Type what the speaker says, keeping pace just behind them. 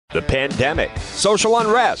the pandemic, social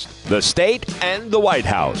unrest, the state, and the White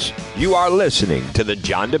House. You are listening to The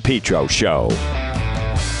John DePetro Show.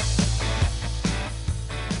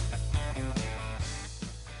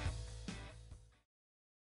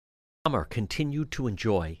 Summer, continue to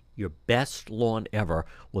enjoy your best lawn ever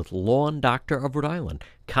with Lawn Doctor of Rhode Island.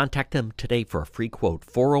 Contact them today for a free quote,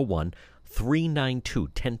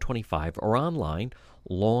 401-392-1025, or online,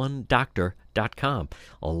 lawndoctor.com.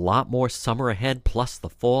 A lot more summer ahead, plus the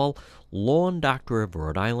fall. Lawn Doctor of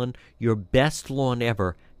Rhode Island, your best lawn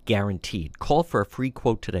ever, guaranteed. Call for a free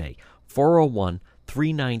quote today,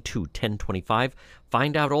 401-392-1025.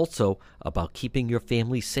 Find out also about keeping your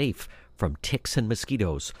family safe from ticks and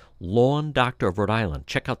mosquitoes. Lawn Doctor of Rhode Island.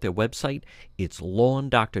 Check out their website. It's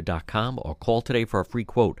lawndoctor.com, or call today for a free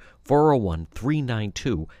quote,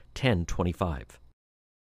 401-392-1025.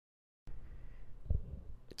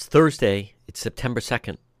 It's Thursday. It's September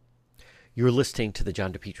 2nd. You're listening to The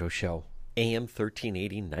John DePetro Show, AM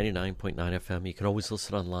 1380, 99.9 FM. You can always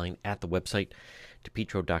listen online at the website,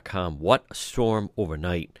 depetro.com. What a storm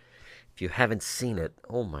overnight. If you haven't seen it,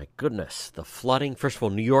 oh my goodness, the flooding. First of all,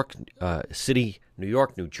 New York City, New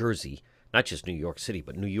York, New Jersey, not just New York City,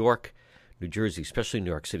 but New York, New Jersey, especially New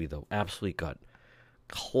York City, though, absolutely got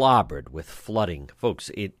clobbered with flooding.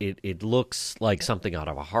 Folks, it looks like something out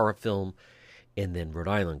of a horror film. And then Rhode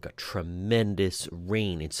Island got tremendous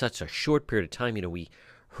rain in such a short period of time. You know, we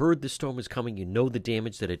heard the storm was coming. You know the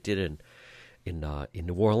damage that it did in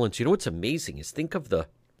New Orleans. You know what's amazing is think of the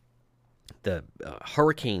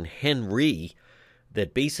Hurricane Henry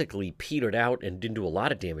that basically petered out and didn't do a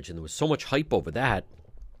lot of damage, and there was so much hype over that.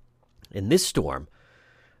 In this storm,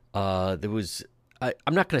 there was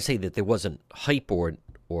I'm not going to say that there wasn't hype or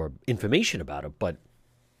information about it, but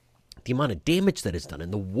the amount of damage that is done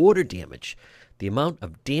and the water damage, the amount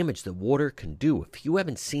of damage that water can do. If you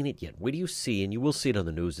haven't seen it yet, where do you see? And you will see it on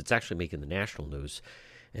the news. It's actually making the national news,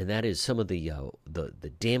 and that is some of the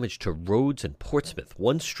damage to roads in Portsmouth.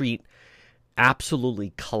 One street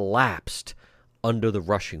absolutely collapsed under the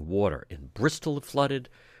rushing water. In Bristol, it flooded.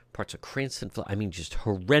 Parts of Cranston flooded. I mean, just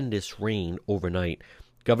horrendous rain overnight.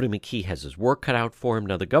 Governor McKee has his work cut out for him.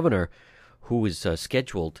 Now, the governor, who is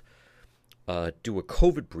scheduled do a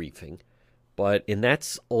COVID briefing, and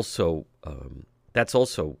that's also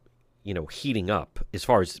heating up. As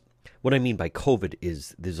far as what I mean by COVID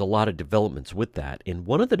is, there's a lot of developments with that, and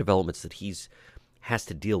one of the developments that has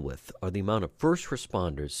to deal with are the amount of first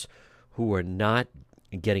responders who are not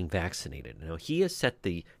getting vaccinated. Now he set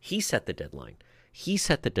the deadline. He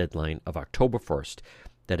set the deadline of October 1st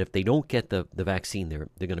that if they don't get the vaccine, they're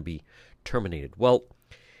going to be terminated. Well,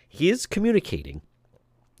 he is communicating.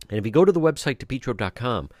 And if you go to the website,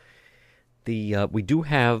 depetro.com, we do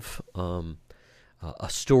have a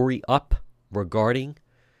story up regarding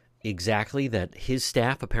exactly that his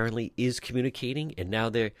staff apparently is communicating, and now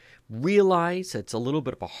they realize it's a little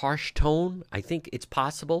bit of a harsh tone. I think it's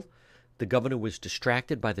possible the governor was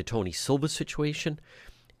distracted by the Tony Silva situation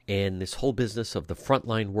and this whole business of the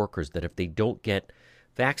frontline workers, that if they don't get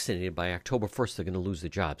vaccinated by October 1st, they're going to lose their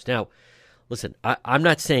jobs. Now, listen, I'm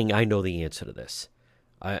not saying I know the answer to this.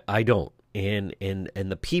 I don't. And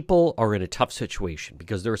the people are in a tough situation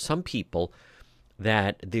because there are some people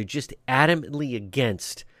that they're just adamantly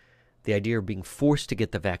against the idea of being forced to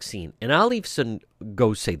get the vaccine. And I'll even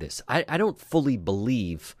go say this. I don't fully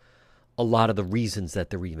believe a lot of the reasons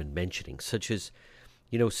that they're even mentioning, such as,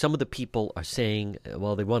 you know, some of the people are saying,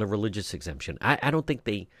 well, they want a religious exemption. I don't think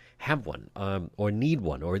they have one or need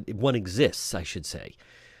one, or one exists, I should say.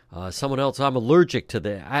 Someone else, I'm allergic to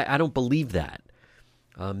the, I don't believe that.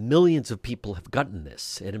 Millions of people have gotten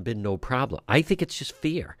this and have been no problem. I think it's just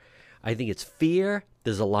fear. I think it's fear.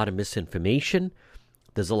 There's a lot of misinformation.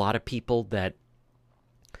 There's a lot of people that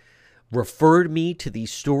referred me to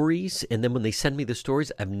these stories, and then when they send me the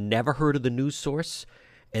stories, I've never heard of the news source,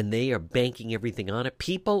 and they are banking everything on it.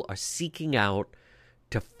 People are seeking out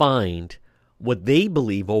to find what they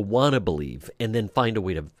believe or want to believe, and then find a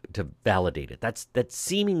way to validate it. That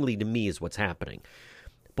seemingly to me is what's happening.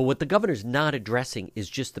 But what the governor's not addressing is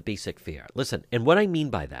just the basic fear. Listen, and what I mean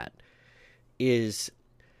by that is,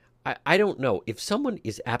 I don't know, if someone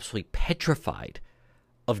is absolutely petrified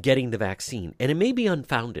of getting the vaccine, and it may be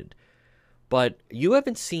unfounded, but you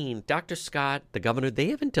haven't seen Dr. Scott, the governor, they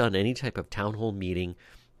haven't done any type of town hall meeting.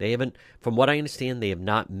 They haven't, from what I understand, they have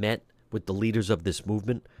not met with the leaders of this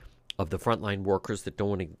movement, of the frontline workers that don't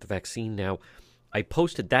want to get the vaccine. Now, I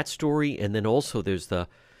posted that story, and then also there's the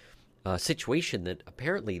situation that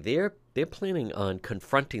apparently they're planning on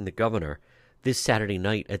confronting the governor this Saturday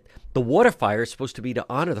night. The water fire is supposed to be to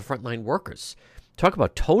honor the frontline workers. Talk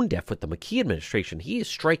about tone deaf with the McKee administration. He is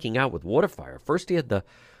striking out with water fire. First he had the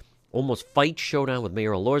almost fight showdown with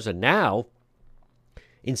Mayor Elorza. Now,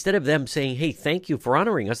 instead of them saying, hey, thank you for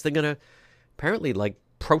honoring us, they're going to apparently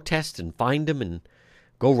protest and find him and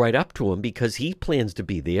go right up to him because he plans to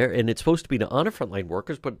be there. And it's supposed to be to honor frontline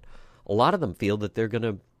workers, but a lot of them feel that they're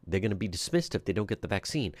going to be dismissed if they don't get the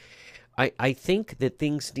vaccine. I think that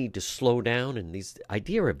things need to slow down, and these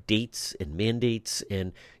idea of dates and mandates.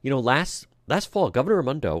 And, last fall, Governor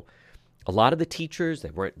Raimondo, a lot of the teachers,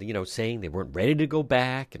 they weren't, saying they weren't ready to go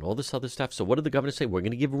back and all this other stuff. So what did the governor say? We're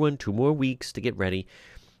going to give everyone 2 more weeks to get ready.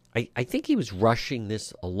 I think he was rushing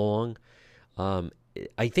this along.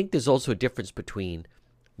 I think there's also a difference between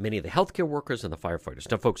many of the healthcare workers and the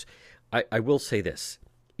firefighters. Now, folks, I will say this.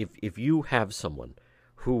 If you have someone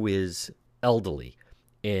who is elderly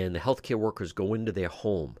and the healthcare workers go into their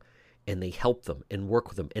home and they help them and work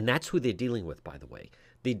with them, and that's who they're dealing with, by the way.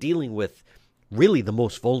 They're dealing with really the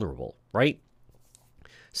most vulnerable, right?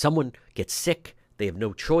 Someone gets sick, they have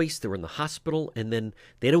no choice, they're in the hospital, and then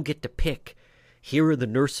they don't get to pick, here are the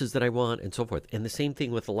nurses that I want, and so forth. And the same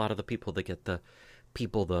thing with a lot of the people that get the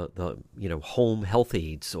home health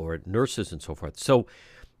aides or nurses and so forth. So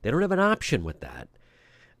they don't have an option with that.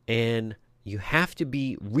 And you have to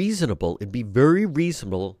be reasonable. It'd be very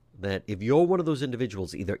reasonable that if you're one of those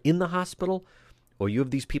individuals, either in the hospital or you have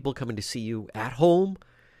these people coming to see you at home,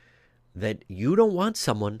 that you don't want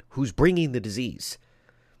someone who's bringing the disease,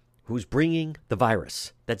 who's bringing the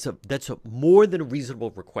virus. That's a more than a reasonable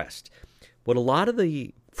request. What a lot of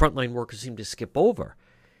the frontline workers seem to skip over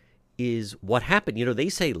is what happened. They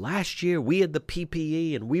say last year we had the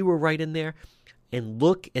PPE and we were right in there. And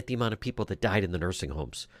look at the amount of people that died in the nursing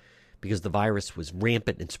homes because the virus was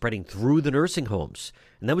rampant and spreading through the nursing homes.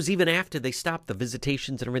 And that was even after they stopped the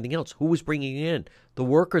visitations and everything else. Who was bringing it in? The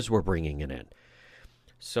workers were bringing it in.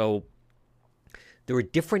 So there are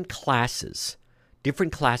different classes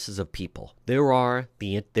of people. There are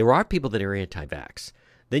people that are anti-vax.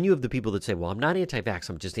 Then you have the people that say, well, I'm not anti-vax,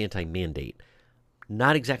 I'm just anti-mandate.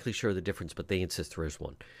 Not exactly sure of the difference, but they insist there is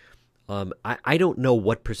one. I don't know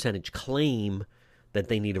what percentage claim that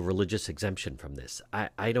they need a religious exemption from this.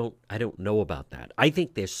 I don't know about that. I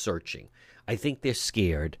think they're searching. I think they're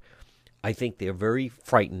scared. I think they're very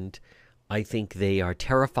frightened. I think they are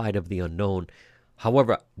terrified of the unknown.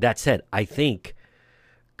 However, that said, I think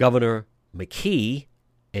Governor McKee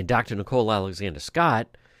and Dr. Nicole Alexander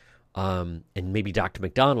Scott and maybe Dr.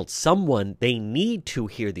 McDonald, they need to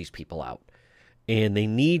hear these people out. And they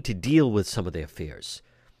need to deal with some of their fears.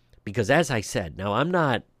 Because as I said, now I'm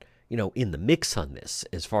not, in the mix on this,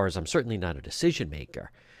 as far as I'm certainly not a decision maker.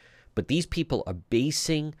 But these people are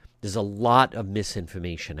there's a lot of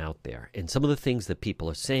misinformation out there. And some of the things that people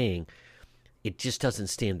are saying, it just doesn't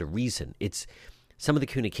stand to reason. It's some of the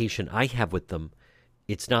communication I have with them,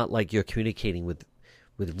 it's not like you're communicating with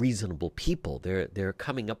reasonable people. They're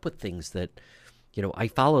coming up with things that, I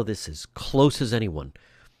follow this as close as anyone.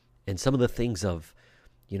 And some of the things of,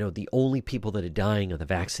 the only people that are dying are the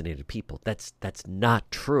vaccinated people. That's not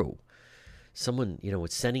true. Someone,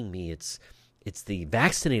 was sending me, it's the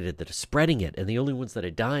vaccinated that are spreading it, and the only ones that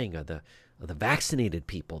are dying are the vaccinated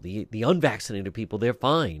people. The unvaccinated people, they're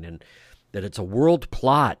fine, and that it's a world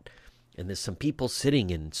plot, and there's some people sitting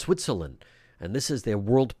in Switzerland, and this is their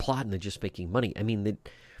world plot, and they're just making money. I mean,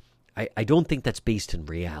 I don't think that's based in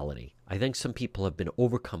reality. I think some people have been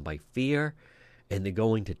overcome by fear, and they're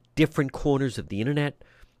going to different corners of the internet,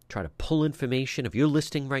 try to pull information. If you're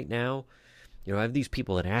listening right now, I have these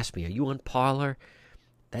people that ask me, are you on Parler?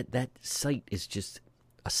 That site is just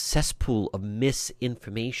a cesspool of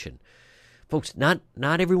misinformation. Folks, not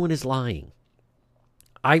everyone is lying.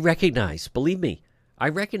 I recognize, believe me,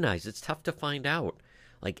 it's tough to find out,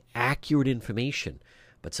 accurate information.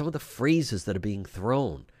 But some of the phrases that are being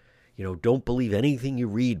thrown, don't believe anything you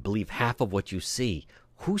read, believe half of what you see.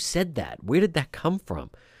 Who said that? Where did that come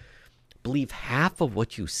from? Believe half of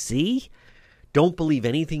what you see? Don't believe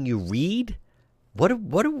anything you read? What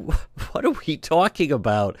are we talking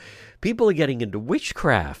about? People are getting into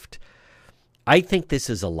witchcraft. I think this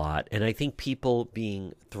is a lot, and I think people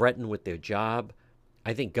being threatened with their job.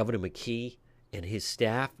 I think Governor McKee and his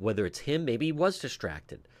staff, whether it's him, maybe he was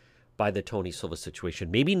distracted by the Tony Silva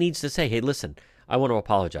situation. Maybe he needs to say, hey, listen, I want to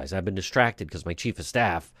apologize. I've been distracted because my chief of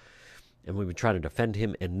staff, and we've been trying to defend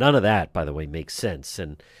him, and none of that, by the way, makes sense.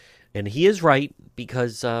 And he is right,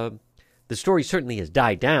 because the story certainly has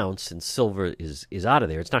died down since Silva is out of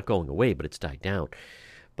there. It's not going away, but it's died down.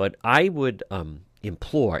 But I would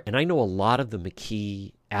implore, and I know a lot of the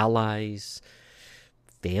McKee allies,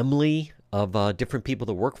 family of different people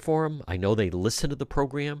that work for him, I know they listen to the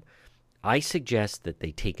program. I suggest that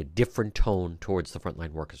they take a different tone towards the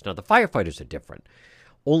frontline workers. Now, the firefighters are different,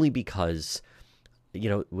 only because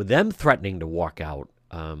with them threatening to walk out,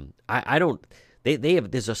 I don't. They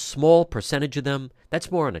have. There's a small percentage of them.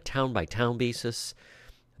 That's more on a town by town basis.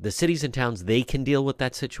 The cities and towns, they can deal with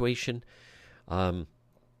that situation. I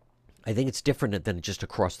think it's different than just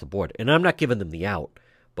across the board. And I'm not giving them the out,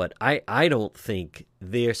 but I don't think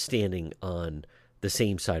they're standing on the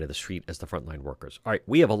same side of the street as the frontline workers. All right,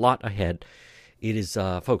 we have a lot ahead. It is,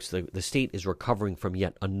 folks, the state is recovering from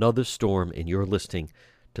yet another storm, and you're listening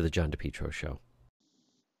to the John DePietro Show.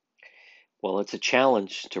 Well, it's a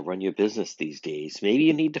challenge to run your business these days. Maybe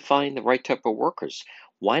you need to find the right type of workers.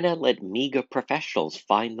 Why not let MEGA Professionals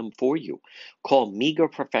find them for you? Call MEGA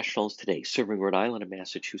Professionals today, serving Rhode Island and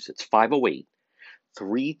Massachusetts,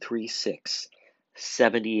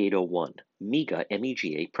 508-336-7801. MEGA,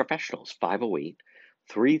 M-E-G-A, Professionals,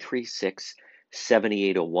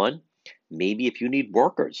 508-336-7801. Maybe if you need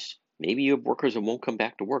workers, maybe you have workers that won't come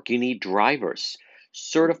back to work. You need drivers,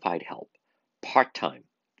 certified help, part-time,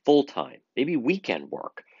 full-time, maybe weekend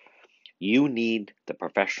work. You need the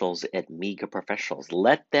professionals at MEGA Professionals.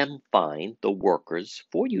 Let them find the workers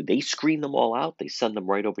for you. They screen them all out. They send them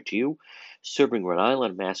right over to you. Serving Rhode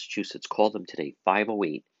Island, Massachusetts. Call them today,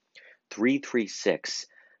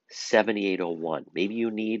 508-336-7801. Maybe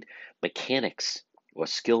you need mechanics or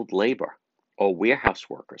skilled labor or warehouse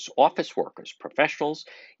workers, office workers, professionals,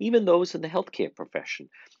 even those in the healthcare profession.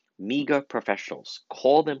 MEGA Professionals.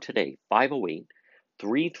 Call them today,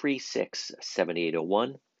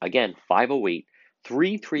 508-336-7801. Again,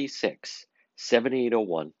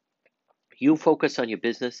 508-336-7801. You focus on your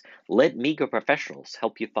business. Let MEGA Professionals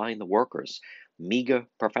help you find the workers. MEGA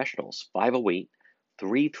Professionals,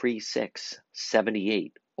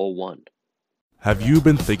 508-336-7801. Have you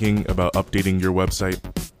been thinking about updating your website?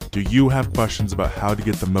 Do you have questions about how to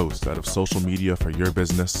get the most out of social media for your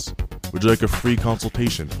business? Would you like a free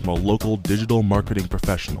consultation from a local digital marketing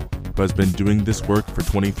professional who has been doing this work for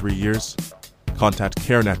 23 years? Contact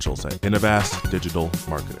Karen Etchels at Innovast Digital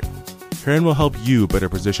Marketing. Karen will help you better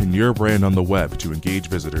position your brand on the web to engage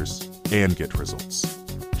visitors and get results.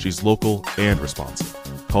 She's local and responsive.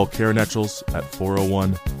 Call Karen Etchels at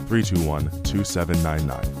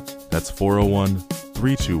 401-321-2799. That's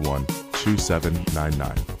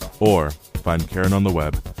 401-321-2799. Or find Karen on the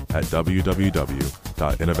web at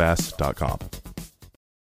www.innovast.com.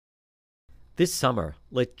 This summer,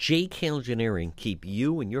 let JK Engineering keep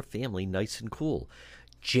you and your family nice and cool.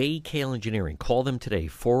 JK Engineering. Call them today,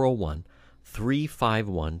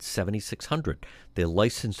 401-351-7600. They're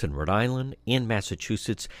licensed in Rhode Island and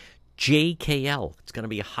Massachusetts. JKL. It's going to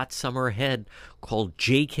be a hot summer ahead. Call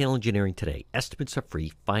JKL Engineering today. Estimates are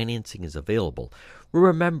free. Financing is available.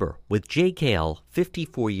 Remember, with JKL,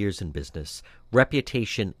 54 years in business,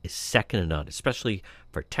 reputation is second to none, especially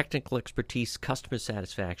for technical expertise, customer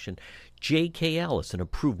satisfaction. JKL is an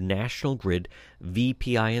approved National Grid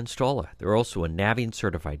VPI installer. They're also a Navien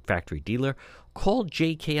certified factory dealer. Call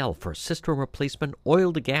JKL for a system replacement,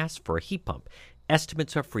 oil to gas for a heat pump.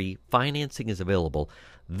 Estimates are free. Financing is available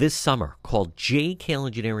this summer. Call JKL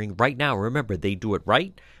Engineering right now. Remember, they do it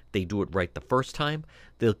right. They do it right the first time.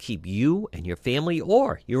 They'll keep you and your family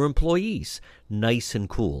or your employees nice and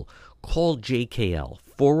cool. Call JKL,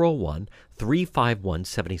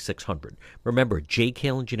 401-351-7600. Remember,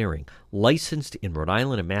 JKL Engineering, licensed in Rhode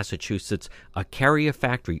Island and Massachusetts, a Carrier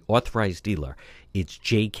Factory authorized dealer. It's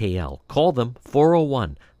JKL. Call them,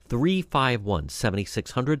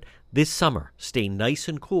 401-351-7600. This summer, stay nice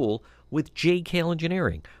and cool with JKL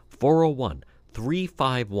Engineering,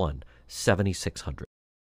 401-351-7600.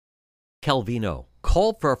 Calvino.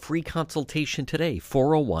 Call for a free consultation today,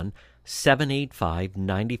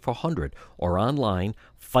 401-785-9400, or online,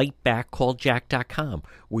 fightbackcalljack.com,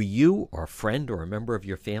 where you or a friend or a member of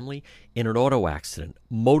your family in an auto accident,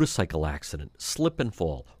 motorcycle accident, slip and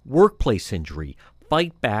fall, workplace injury,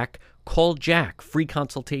 fight back, call Jack, free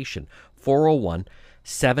consultation,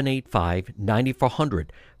 401-785-9400.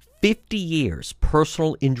 50 years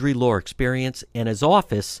personal injury law experience, and his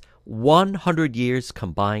office, 100 years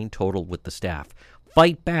combined total with the staff.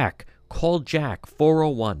 Fight back. Call Jack,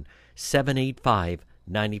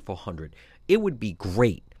 401-785-9400. It would be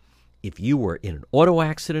great if you were in an auto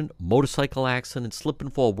accident, motorcycle accident, slip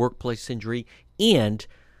and fall, workplace injury, and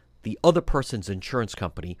the other person's insurance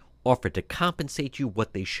company offered to compensate you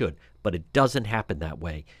what they should, but it doesn't happen that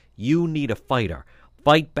way. You need a fighter.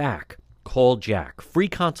 Fight back. Call Jack. Free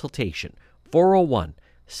consultation,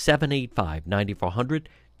 401-785-9400.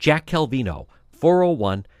 Jack Calvino,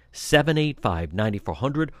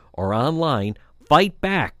 401-785-9400, or online,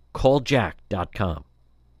 fightbackcalljack.com.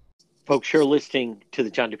 Folks, you're listening to the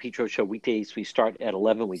John DePietro Show. Weekdays, we start at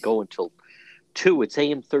 11. We go until 2. It's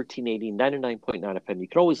AM 1380, 99.9 FM. You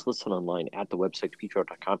can always listen online at the website,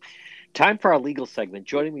 depetro.com. Time for our legal segment.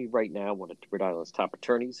 Joining me right now, one of Rhode Island's top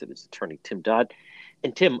attorneys. It is attorney Tim Dodd.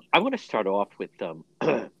 And Tim, I want to start off with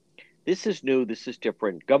this is new. This is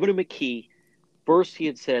different. Governor McKee, first he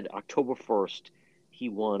had said October 1st, he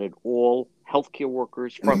wanted all healthcare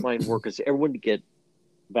workers, frontline workers, everyone to get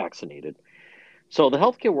vaccinated. So the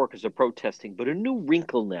healthcare workers are protesting, but a new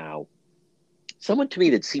wrinkle now, someone to me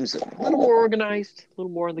that seems a little more organized, a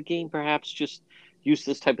little more in the game, perhaps just use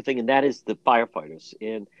this type of thing, and that is the firefighters.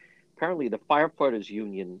 And apparently the Firefighters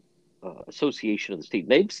Union Association of the state,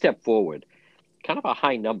 they've stepped forward, kind of a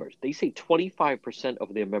high numbers. They say 25%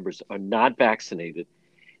 of their members are not vaccinated,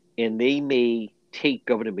 and they may take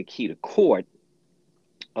Governor McKee to court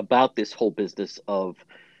about this whole business of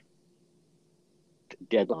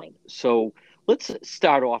deadline. So let's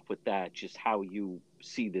start off with that, just how you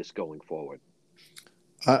see this going forward.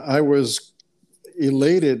 I was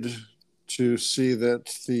elated to see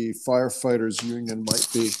that the firefighters union might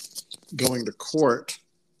be going to court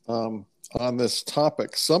on this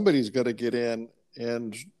topic. Somebody's got to get in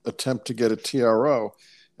and attempt to get a TRO.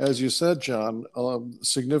 As you said, John, a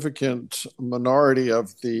significant minority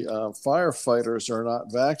of the firefighters are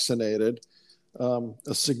not vaccinated.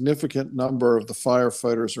 A significant number of the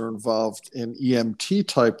firefighters are involved in EMT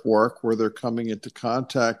type work where they're coming into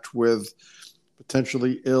contact with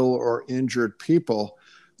potentially ill or injured people.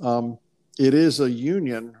 It is a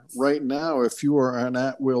union. Right now, if you are an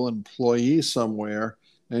at-will employee somewhere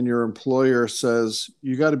and your employer says,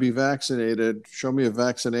 you got to be vaccinated, show me a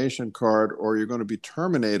vaccination card or you're going to be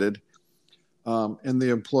terminated, and the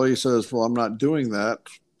employee says, well, I'm not doing that,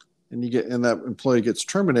 and that employee gets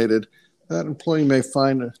terminated, that employee may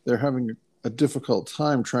find they're having a difficult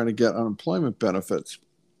time trying to get unemployment benefits.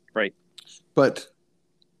 Right. But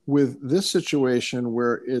with this situation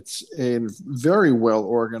where it's a very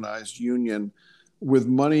well-organized union with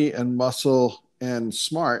money and muscle and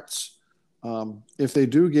smarts, if they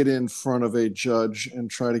do get in front of a judge and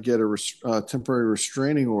try to get a temporary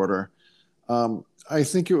restraining order, I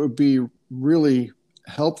think it would be really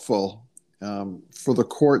helpful for the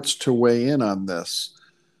courts to weigh in on this.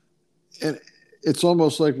 And it's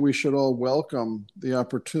almost like we should all welcome the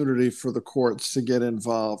opportunity for the courts to get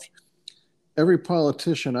involved. Every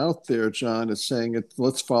politician out there, John, is saying,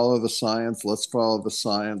 let's follow the science, let's follow the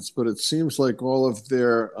science. But it seems like all of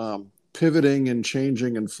their pivoting and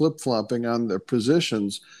changing and flip-flopping on their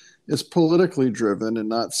positions is politically driven and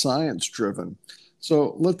not science-driven.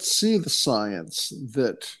 So let's see the science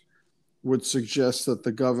that would suggest that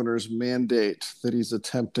the governor's mandate that he's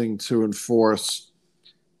attempting to enforce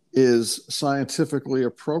is scientifically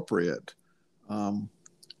appropriate.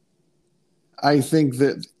 I think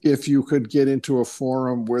that if you could get into a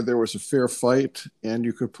forum where there was a fair fight and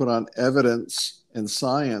you could put on evidence and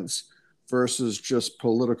science versus just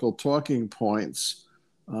political talking points,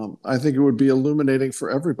 I think it would be illuminating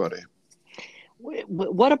for everybody.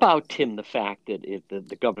 What about, Tim, the fact that if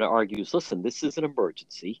the governor argues, listen, this is an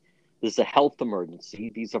emergency, this is a health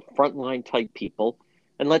emergency, these are frontline type people,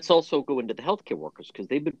 and let's also go into the healthcare workers because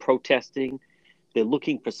they've been protesting, they're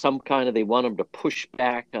looking for some kind of, they want them to push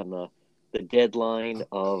back on the deadline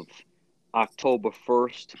of October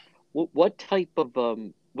 1st. What type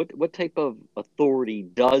of authority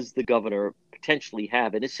does the governor potentially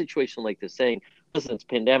have in a situation like this, saying, listen, it's a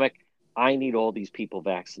pandemic, I need all these people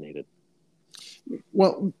vaccinated?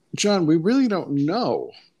 Well, John, we really don't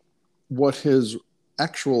know what his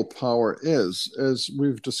actual power is. As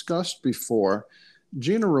we've discussed before,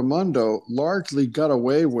 Gina Raimondo largely got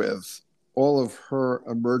away with all of her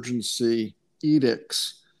emergency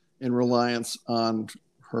edicts in reliance on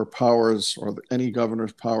her powers or any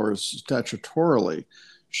governor's powers statutorily.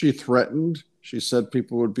 She threatened, she said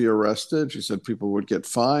people would be arrested, she said people would get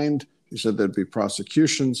fined, she said there'd be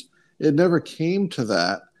prosecutions. It never came to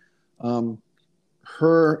that.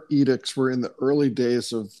 Her edicts were in the early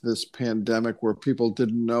days of this pandemic where people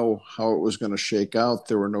didn't know how it was going to shake out.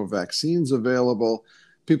 There were no vaccines available.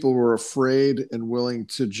 People were afraid and willing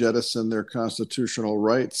to jettison their constitutional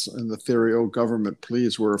rights. And the theory, oh, government,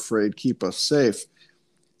 please, we're afraid, keep us safe.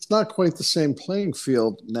 It's not quite the same playing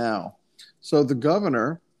field now. So the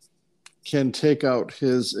governor can take out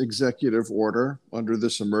his executive order under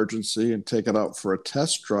this emergency and take it out for a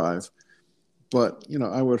test drive. But,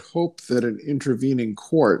 I would hope that an intervening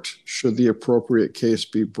court, should the appropriate case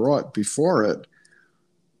be brought before it,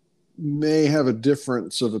 may have a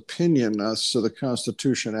difference of opinion as to the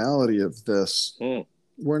constitutionality of this.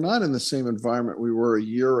 We're not in the same environment we were a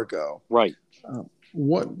year ago. Right.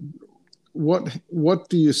 What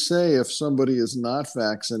do you say if somebody is not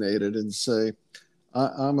vaccinated and say,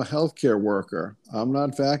 I'm a healthcare worker. I'm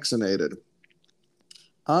not vaccinated.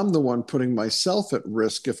 I'm the one putting myself at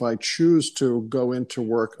risk if I choose to go into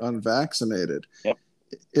work unvaccinated. Yep.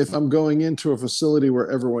 If I'm going into a facility where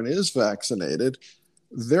everyone is vaccinated,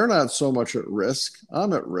 they're not so much at risk.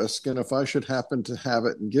 I'm at risk. And if I should happen to have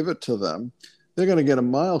it and give it to them, they're going to get a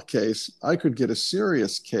mild case. I could get a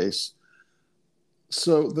serious case.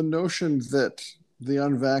 So the notion that the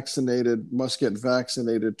unvaccinated must get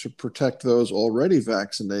vaccinated to protect those already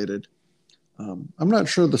vaccinated, I'm not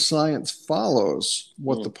sure the science follows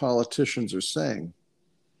what the politicians are saying.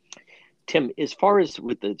 Tim, as far as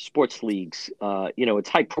with the sports leagues, it's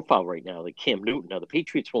high profile right now. Like Cam Newton. Now the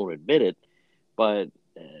Patriots won't admit it, but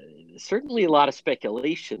certainly a lot of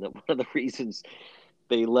speculation that one of the reasons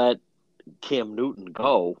they let Cam Newton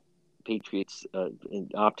go, Patriots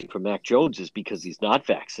opting for Mac Jones, is because he's not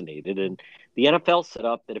vaccinated. And the NFL set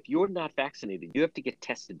up that if you're not vaccinated, you have to get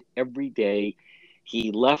tested every day.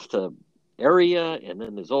 He left a area, and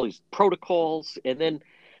then there's all these protocols, and then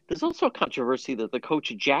there's also a controversy that the coach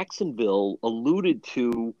of Jacksonville alluded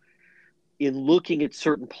to in looking at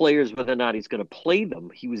certain players, whether or not he's going to play them.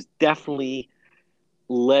 He was definitely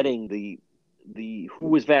letting the who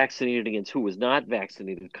was vaccinated against who was not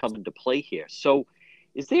vaccinated come into play here. So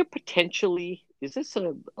is there potentially, is this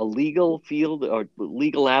a legal field or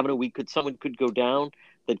legal avenue someone could go down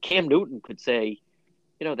that Cam Newton could say,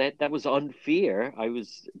 that was unfair. I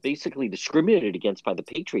was basically discriminated against by the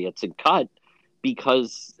Patriots and cut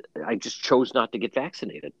because I just chose not to get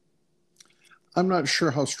vaccinated. I'm not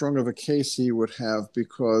sure how strong of a case he would have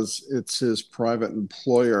because it's his private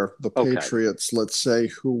employer, the Patriots, let's say,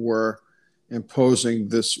 who were imposing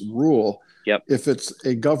this rule. Yep. If it's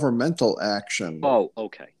a governmental action,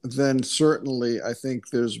 then certainly I think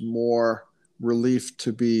there's more relief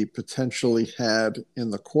to be potentially had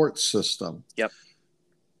in the court system. Yep.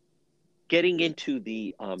 Getting into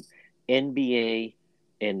the NBA,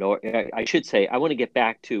 or I should say, I want to get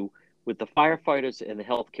back to with the firefighters and the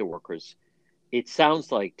healthcare workers. It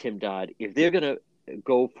sounds like, Tim Dodd, if they're going to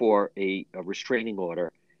go for a restraining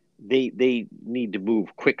order, they need to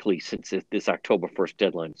move quickly since this October 1st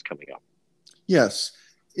deadline is coming up. Yes.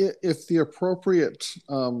 If the appropriate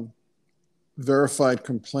verified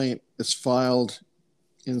complaint is filed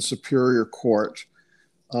in Superior Court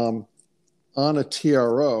on a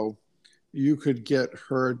TRO, you could get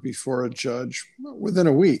heard before a judge within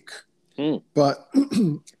a week. But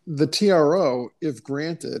the TRO, if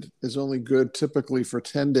granted, is only good typically for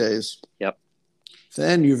 10 days. Yep.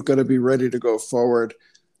 Then you've got to be ready to go forward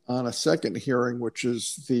on a second hearing, which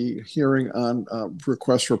is the hearing on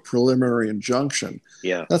request for preliminary injunction.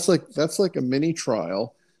 Yeah. That's like a mini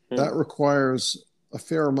trial. That requires a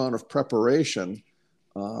fair amount of preparation.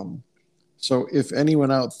 So if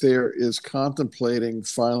anyone out there is contemplating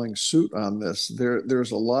filing suit on this,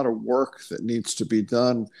 there's a lot of work that needs to be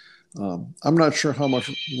done. I'm not sure how much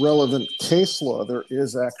relevant case law there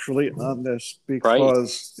is actually on this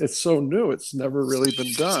because it's so new. It's never really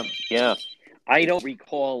been done. Yeah. I don't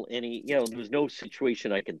recall any, there was no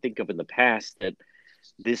situation I can think of in the past that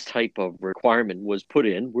this type of requirement was put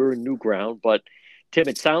in. We're in new ground. But, Tim,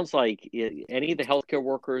 it sounds like any of the healthcare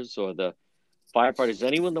workers or the firefighters,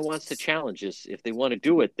 anyone that wants to challenge this, if they want to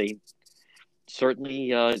do it, they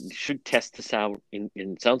certainly should test this out,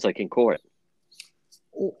 it sounds like, in court.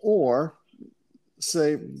 Or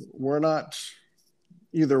say we're not,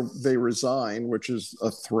 either they resign, which is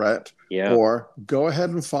a threat, or go ahead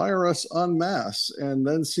and fire us en masse and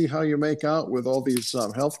then see how you make out with all these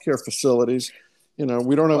healthcare facilities.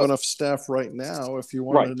 We don't have enough staff right now. If you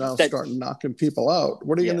want to now start knocking people out,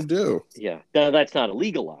 what are you going to do? Yeah, no, that's not a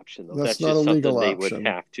legal option, though. That's not just a legal something option. They would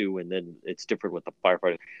have to, and then it's different with the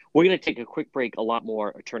firefighter. We're going to take a quick break. A lot more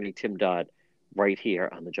Attorney Tim Dodd right here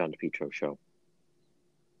on the John DePietro Show.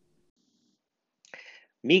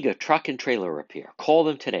 MEGA Truck and Trailer Repair. Call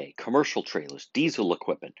them today. Commercial trailers, diesel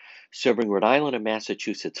equipment, serving Rhode Island and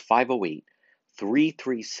Massachusetts.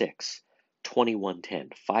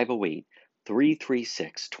 508-336-2110.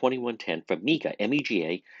 508-336-2110 for MEGA,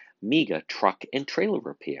 MEGA, MEGA Truck and Trailer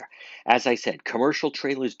Repair. As I said, commercial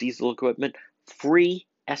trailers, diesel equipment, free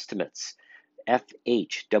estimates,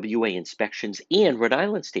 FHWA inspections, and Rhode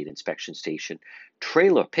Island State Inspection Station,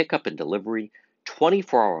 trailer pickup and delivery,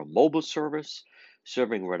 24-hour mobile service,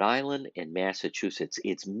 serving Rhode Island and Massachusetts.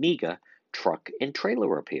 It's MEGA Truck and Trailer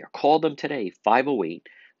Repair. Call them today,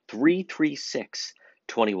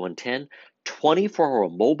 508-336-2110. 24-hour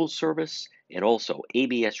mobile service, and also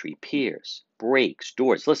ABS repairs, brakes,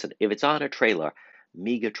 doors. Listen, if it's on a trailer,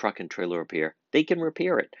 MEGA Truck and Trailer Repair, they can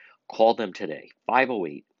repair it. Call them today,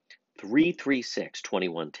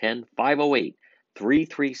 508-336-2110,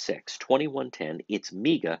 336-2110. It's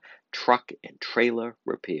MEGA Truck and Trailer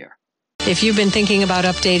Repair. If you've been thinking about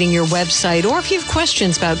updating your website, or if you have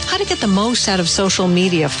questions about how to get the most out of social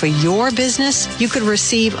media for your business, you could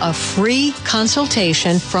receive a free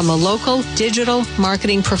consultation from a local digital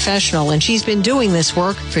marketing professional, and she's been doing this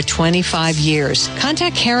work for 25 years.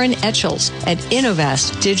 Contact Karen Etchels at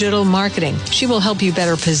Innovast Digital Marketing. She will help you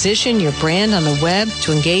better position your brand on the web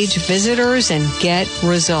to engage visitors and get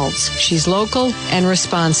results. She's local and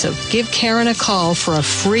responsive. Give Karen a call for a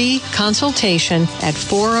free consultation at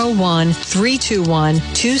 401-321-2799.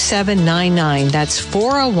 That's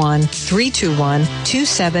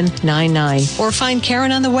 401-321-2799. Or find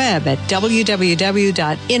Karen on the web at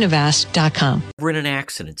www.innovast.com. We're in an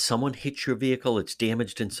accident. Someone hits your vehicle. It's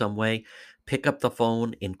damaged in some way. Pick up the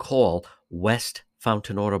phone and call West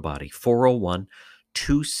Fountain Auto Body,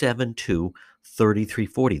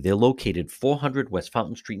 401-272-3340. They're located 400 West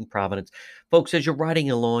Fountain Street in Providence. Folks, as you're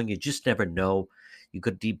riding along, you just never know. You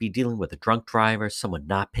could be dealing with a drunk driver, someone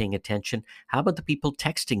not paying attention. How about the people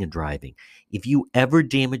texting and driving? If you ever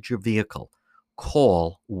damage your vehicle,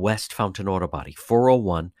 call West Fountain Auto Body,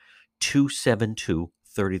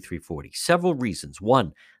 401-272-3340. Several reasons.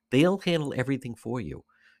 One, they'll handle everything for you.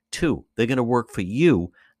 Two, they're going to work for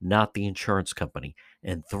you, not the insurance company.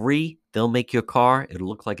 And three, they'll make your car, it'll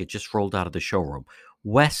look like it just rolled out of the showroom.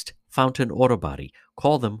 West Fountain Auto Body.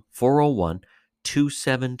 Call them,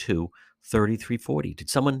 401-272-3340. Did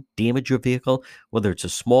someone damage your vehicle, whether it's a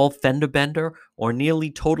small fender bender or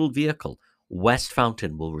nearly totaled vehicle? West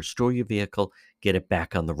Fountain will restore your vehicle, get it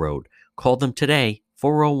back on the road. Call them today,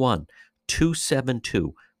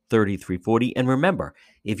 401-272-3340. And remember,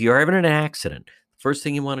 if you're ever in an accident, first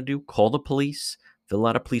thing you want to do, call the police, fill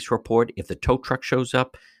out a police report. If the tow truck shows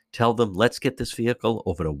up, tell them, let's get this vehicle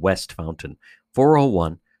over to West Fountain,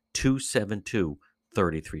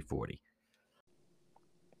 401-272-3340.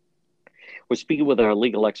 We're speaking with our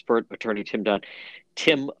legal expert, Attorney Tim Dunn.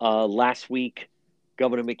 Tim, last week,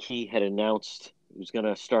 Governor McKee had announced he was going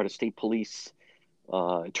to start a state police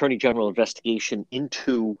attorney general investigation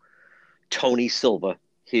into Tony Silva,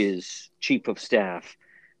 his chief of staff.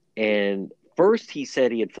 And first he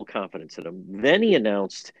said he had full confidence in him. Then he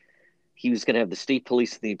announced he was going to have the state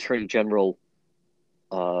police and the attorney general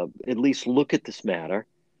at least look at this matter.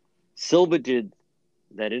 Silva did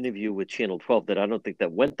that interview with Channel 12 that I don't think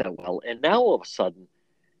that went that well. And now all of a sudden,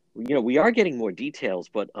 we are getting more details,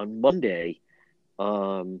 but on Monday,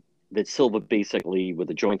 that Silva basically, with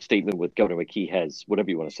a joint statement with Governor McKee, has, whatever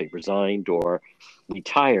you want to say, resigned or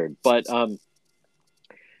retired. But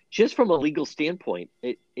just from a legal standpoint,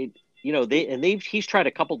 he's tried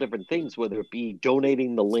a couple different things, whether it be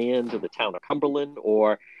donating the land to the town of Cumberland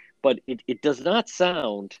but it does not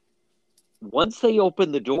sound, once they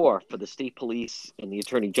open the door for the state police and the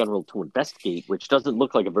attorney general to investigate, which doesn't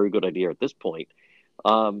look like a very good idea at this point,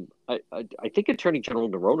 I think Attorney General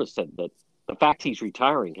Noronha said that the fact he's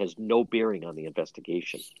retiring has no bearing on the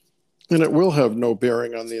investigation. And it will have no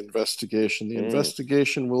bearing on the investigation. The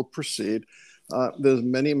investigation will proceed. There's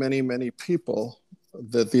many, many, many people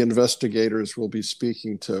that the investigators will be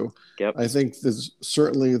speaking to. Yep. I think there's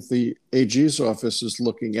certainly the AG's office is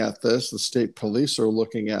looking at this. The state police are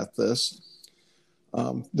looking at this.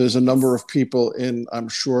 There's a number of people in, I'm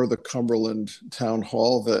sure, the Cumberland Town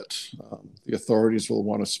Hall that the authorities will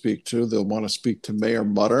want to speak to. They'll want to speak to Mayor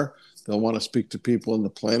Mutter. They'll want to speak to people in the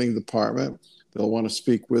planning department. They'll want to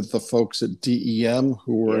speak with the folks at DEM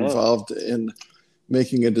who were involved in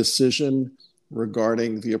making a decision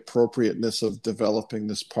regarding the appropriateness of developing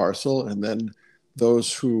this parcel. And then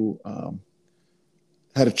those who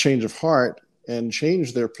had a change of heart and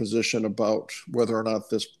changed their position about whether or not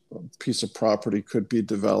this piece of property could be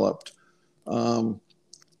developed. I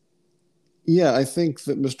think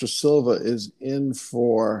that Mr. Silva is in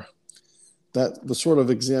for the sort of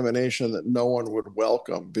examination that no one would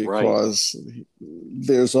welcome, because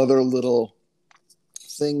there's other little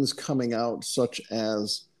things coming out, such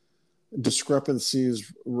as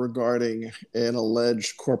discrepancies regarding an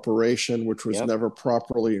alleged corporation which was never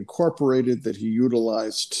properly incorporated, that he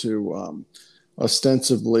utilized to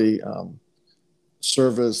ostensibly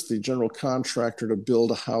serve as the general contractor to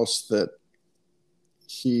build a house that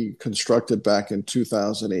he constructed back in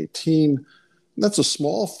 2018. That's a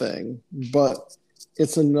small thing, but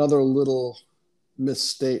it's another little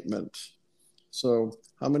misstatement. So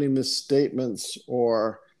how many misstatements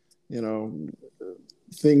or,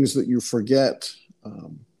 things that you forget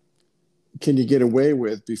can you get away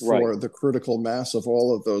with before the critical mass of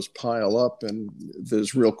all of those pile up and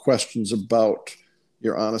there's real questions about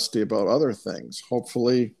your honesty about other things?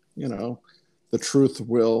 Hopefully, the truth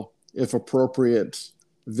will, if appropriate,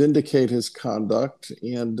 vindicate his conduct,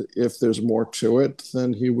 and if there's more to it,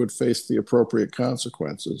 then he would face the appropriate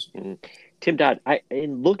consequences. Tim Dodd,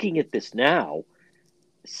 in looking at this now,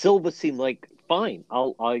 Silva seemed like, fine,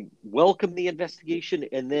 I welcome the investigation,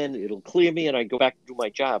 and then it'll clear me and I go back to do my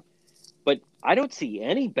job. But I don't see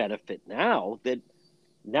any benefit now.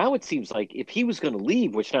 Now it seems like if he was going to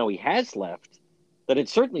leave, which now he has left, that it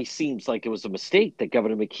certainly seems like it was a mistake that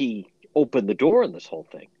Governor McKee opened the door in this whole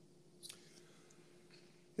thing.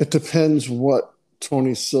 It depends what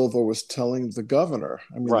Tony Silva was telling the governor.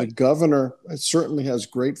 I mean, the governor certainly has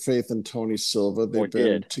great faith in Tony Silva. They've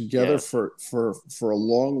been together for a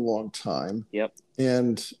long, long time. Yep.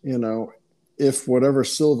 And, if whatever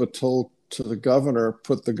Silva told to the governor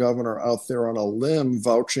put the governor out there on a limb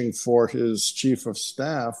vouching for his chief of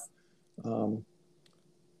staff,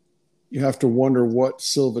 you have to wonder what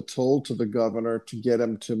Silva told to the governor to get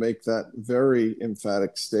him to make that very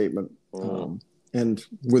emphatic statement. And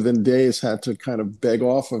within days had to kind of beg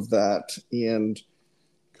off of that and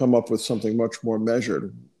come up with something much more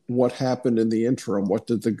measured. What happened in the interim? What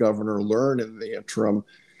did the governor learn in the interim?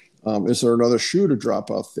 Is there another shoe to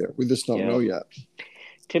drop out there? We just don't know yet.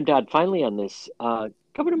 Tim Dodd, finally on this,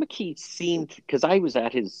 Governor McKee seemed, because I was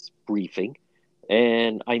at his briefing,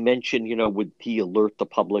 and I mentioned, would he alert the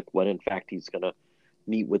public when in fact he's going to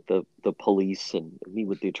meet with the police and meet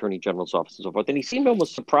with the Attorney General's office and so forth. And he seemed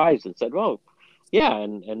almost surprised and said, "Oh, yeah."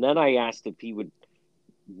 And then I asked if he would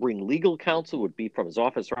bring legal counsel, would be from his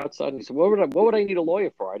office or outside. And he said, what would I need a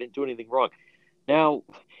lawyer for? I didn't do anything wrong. Now,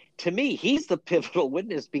 to me, he's the pivotal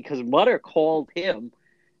witness because Mutter called him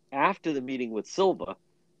after the meeting with Silva.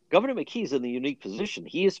 Governor McKee's in the unique position.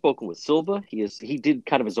 He has spoken with Silva. He did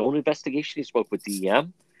kind of his own investigation. He spoke with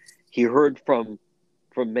DEM. He heard from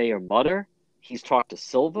Mayor Mutter. He's talked to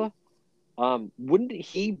Silva. Wouldn't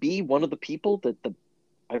he be one of the people that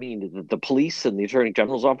the police and the Attorney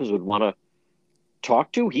General's office would want to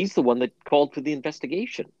talk to? He's the one that called for the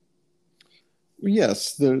investigation.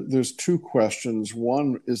 Yes, there's two questions.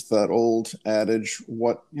 One is that old adage,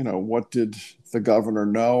 what did the governor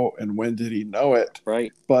know and when did he know it?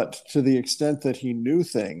 Right. But to the extent that he knew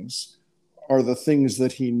things, are the things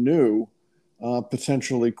that he knew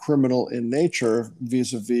potentially criminal in nature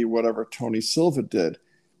vis-a-vis whatever Tony Silva did?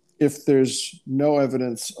 If there's no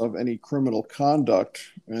evidence of any criminal conduct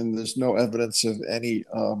and there's no evidence of any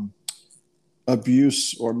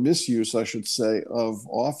abuse or misuse, I should say, of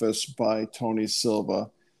office by Tony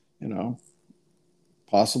Silva,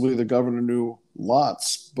 possibly the governor knew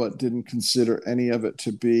lots, but didn't consider any of it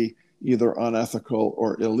to be either unethical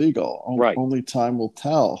or illegal. Only time will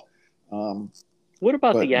tell. What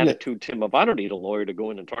about the attitude, Tim, of I don't need a lawyer to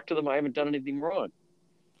go in and talk to them. I haven't done anything wrong.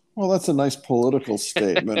 Well, that's a nice political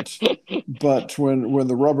statement. But when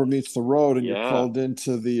the rubber meets the road and you're called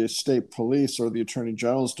into the state police or the Attorney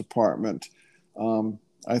General's department,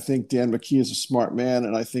 I think Dan McKee is a smart man,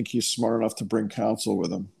 and I think he's smart enough to bring counsel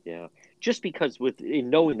with him. Yeah. Just because in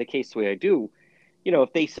knowing the case the way I do,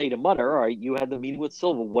 if they say to Mutter, all right, you had the meeting with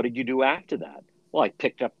Silva, what did you do after that? Well, I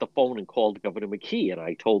picked up the phone and called Governor McKee, and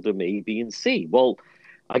I told him A, B, and C. Well,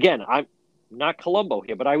 again, I'm not Columbo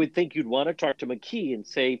here, but I would think you'd want to talk to McKee and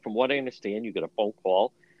say, from what I understand, you get a phone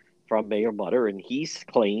call from Mayor Mutter, and he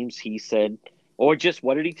claims he said, or just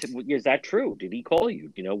what did he, is that true? Did he call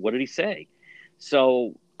you? What did he say?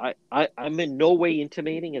 So I'm in no way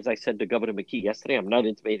intimating, as I said to Governor McKee yesterday, I'm not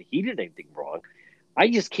intimating he did anything wrong. I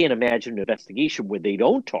just can't imagine an investigation where they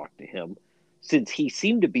don't talk to him, since he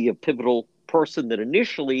seemed to be a pivotal person that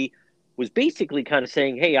initially was basically kind of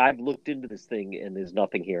saying, hey, I've looked into this thing and there's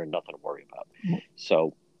nothing here and nothing to worry about.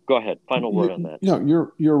 So go ahead. Final word on that.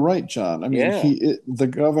 You're right, John. I mean, the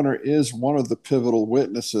governor is one of the pivotal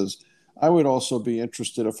witnesses. I would also be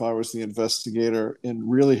interested, if I was the investigator, in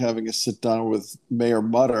really having a sit down with Mayor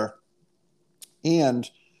Mutter. And,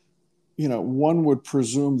 one would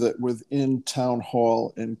presume that within Town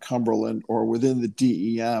Hall in Cumberland or within the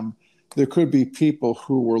DEM, there could be people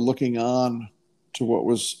who were looking on to what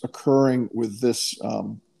was occurring with this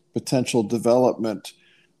potential development,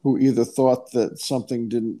 who either thought that something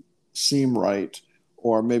didn't seem right,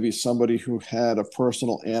 or maybe somebody who had a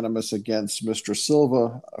personal animus against Mr.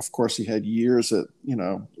 Silva. Of course, he had years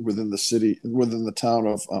within the town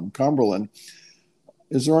of Cumberland.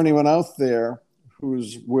 Is there anyone out there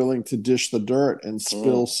who's willing to dish the dirt and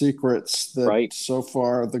spill secrets that so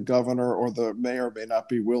far the governor or the mayor may not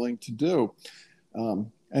be willing to do?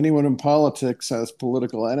 Anyone in politics has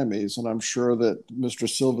political enemies, and I'm sure that Mr.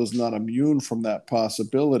 Silva is not immune from that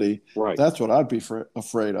possibility. Right. That's what I'd be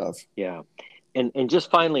afraid of. Yeah. And just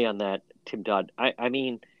finally on that, Tim Dodd, I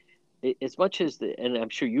mean, as much as and I'm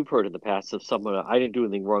sure you've heard in the past of someone, I didn't do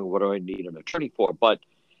anything wrong. What do I need an attorney for? But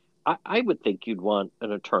I would think you'd want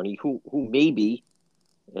an attorney who maybe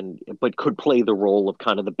but could play the role of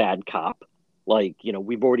kind of the bad cop. Like,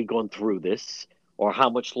 we've already gone through this, or how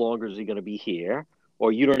much longer is he going to be here?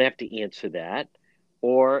 Or you don't have to answer that.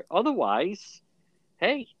 Or otherwise,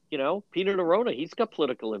 hey, Peter Neronha, he's got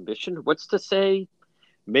political ambition. What's to say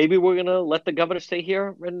maybe we're going to let the governor stay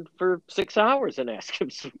here for 6 hours and ask him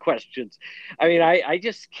some questions? I mean, I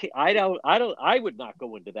would not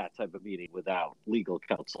go into that type of meeting without legal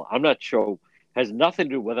counsel. I'm not sure, has nothing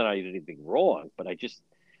to do with whether I did anything wrong, but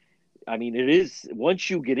I mean, it is, once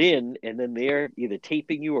you get in and then they're either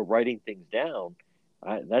taping you or writing things down,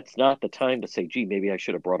 that's not the time to say, gee, maybe I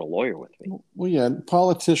should have brought a lawyer with me. Well, yeah,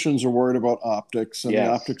 politicians are worried about optics, and Yes.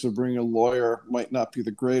 the optics of bringing a lawyer might not be the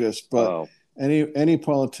greatest, but any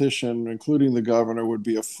politician, including the governor, would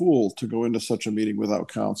be a fool to go into such a meeting without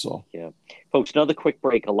counsel. Yeah. Folks, another quick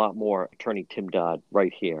break, a lot more. Attorney Tim Dodd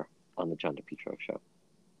right here on the John DePetro Show.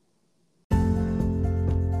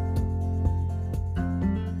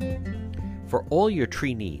 For all your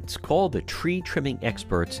tree needs, call the tree trimming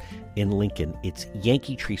experts in Lincoln. It's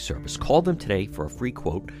Yankee Tree Service. Call them today for a free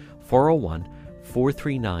quote,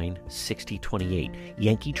 401-439-6028.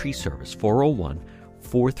 Yankee Tree Service,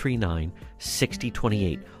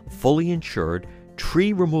 401-439-6028. Fully insured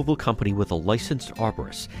tree removal company with a licensed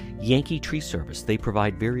arborist. Yankee Tree Service. They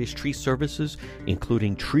provide various tree services,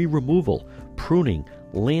 including tree removal, pruning,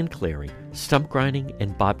 land clearing, stump grinding,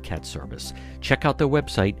 and bobcat service. Check out their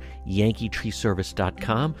website,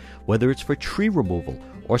 yankeetreeservice.com. Whether it's for tree removal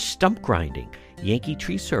or stump grinding, Yankee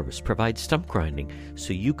Tree Service provides stump grinding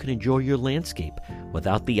so you can enjoy your landscape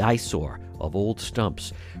without the eyesore of old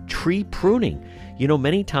stumps. Tree pruning.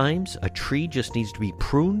 Many times a tree just needs to be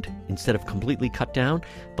pruned instead of completely cut down.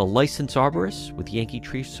 The licensed arborists with Yankee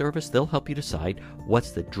Tree Service, they'll help you decide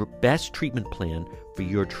what's the best treatment plan for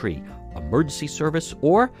your tree. Emergency service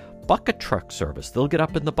or bucket truck service. They'll get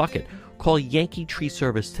up in the bucket. Call Yankee Tree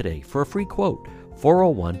Service today for a free quote,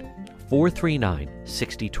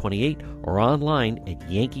 401-439-6028, or online at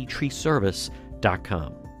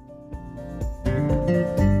yankeetreeservice.com.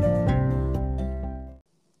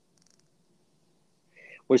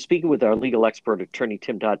 We're speaking with our legal expert, attorney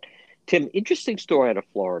Tim Dodd. Tim, interesting story out of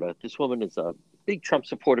Florida. This woman is a big Trump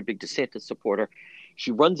supporter, big DeSantis supporter.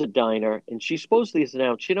 She runs a diner, and she supposedly has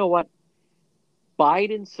announced, you know what?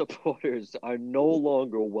 Biden supporters are no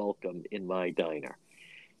longer welcome in my diner.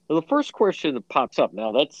 Now, the first question that pops up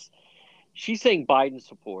now, she's saying Biden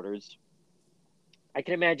supporters. I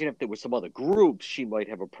can imagine if there were some other groups, she might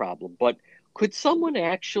have a problem. But could someone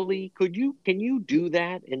actually, can you do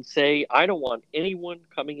that and say, I don't want anyone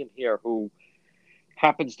coming in here who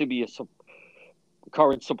happens to be a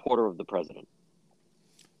current supporter of the president?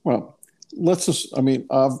 Well, there's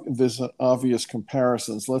obvious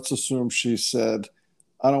comparisons. Let's assume she said,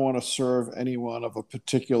 I don't want to serve anyone of a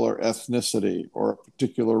particular ethnicity or a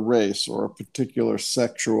particular race or a particular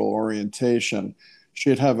sexual orientation.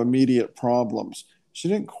 She'd have immediate problems. She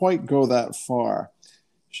didn't quite go that far.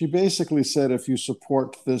 She basically said, if you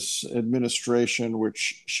support this administration,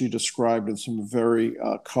 which she described in some very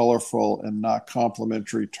colorful and not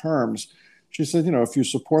complimentary terms, she said, if you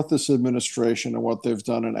support this administration and what they've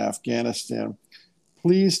done in Afghanistan,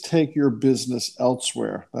 please take your business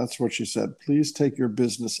elsewhere. That's what she said. Please take your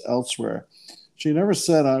business elsewhere. She never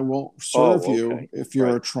said, I won't serve you if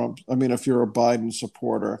you're if you're a Biden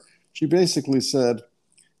supporter. She basically said,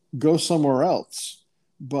 go somewhere else.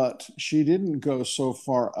 But she didn't go so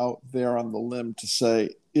far out there on the limb to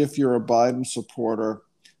say, if you're a Biden supporter,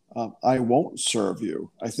 I won't serve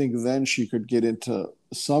you. I think then she could get into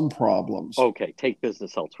some problems. Okay, take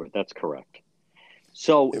business elsewhere. That's correct.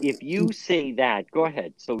 So if you say that, go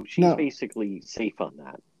ahead. So she's basically safe on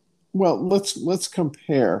that. Well, let's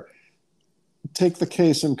compare. Take the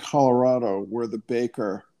case in Colorado where the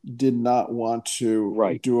baker did not want to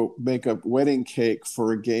make a wedding cake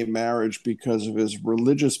for a gay marriage because of his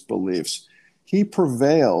religious beliefs. He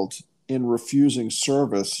prevailed in refusing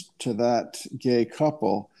service to that gay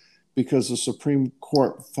couple because the Supreme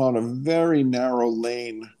Court found a very narrow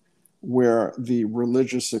lane where the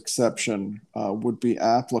religious exception would be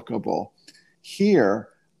applicable. Here,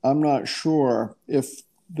 I'm not sure if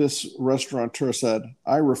this restaurateur said,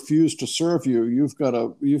 I refuse to serve you. You've got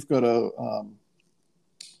a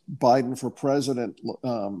Biden for president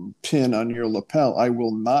pin on your lapel. I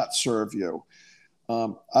will not serve you.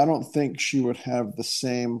 I don't think she would have the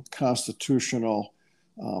same constitutional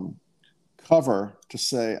cover to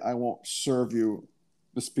say, I won't serve you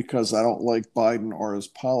just because I don't like Biden or his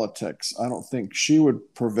politics. I don't think she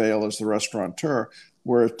would prevail as the restaurateur.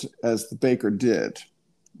 as the baker did.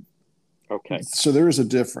 Okay. So there is a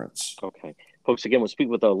difference. Okay. Folks, again, we'll speak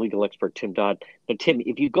with our legal expert, Tim Dodd. Now, Tim,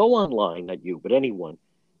 if you go online, not you, but anyone,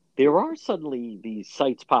 there are suddenly these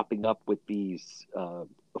sites popping up with these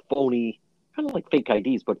phony, kind of like fake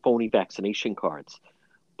IDs, but phony vaccination cards.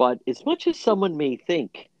 But as much as someone may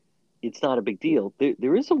think it's not a big deal,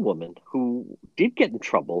 there is a woman who did get in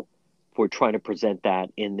trouble for trying to present that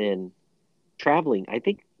and then traveling. I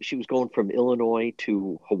think she was going from Illinois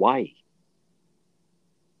to Hawaii.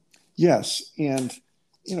 Yes, and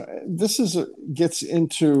this gets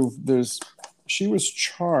into she was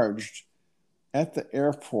charged at the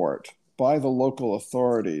airport by the local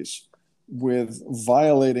authorities with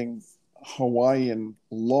violating Hawaiian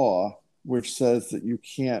law, which says that you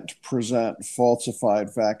can't present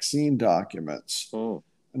falsified vaccine documents. Mm.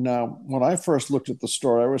 Now, when I first looked at the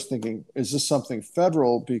story, I was thinking, is this something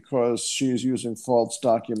federal because she's using false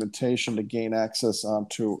documentation to gain access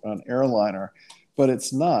onto an airliner? But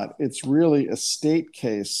it's not. It's really a state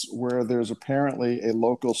case where there's apparently a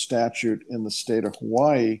local statute in the state of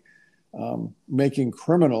Hawaii making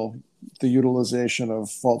criminal the utilization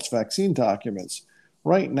of false vaccine documents.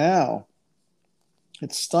 Right now,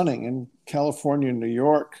 it's stunning. In California and New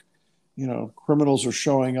York, criminals are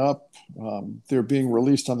showing up. They're being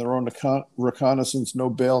released on their own reconnaissance, no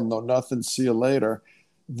bail, no nothing, see you later.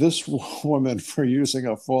 This woman, for using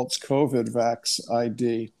a false COVID vax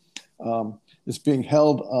ID, is being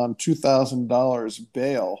held on $2,000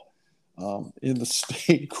 bail in the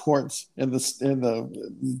state courts, in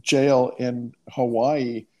the jail in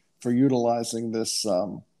Hawaii for utilizing this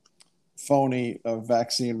phony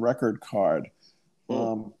vaccine record card.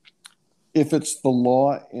 If it's the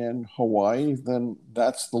law in Hawaii, then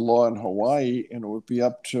that's the law in Hawaii, and it would be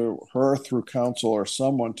up to her through counsel or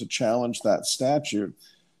someone to challenge that statute.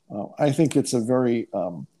 I think it's a very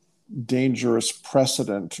dangerous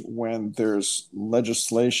precedent when there's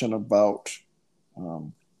legislation about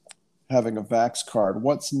having a vax card.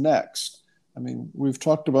 What's next? I mean, we've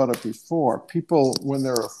talked about it before. People, when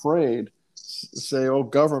they're afraid, say, oh,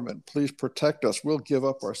 government, please protect us. We'll give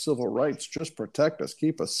up our civil rights. Just protect us.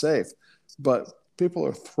 Keep us safe. But people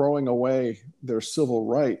are throwing away their civil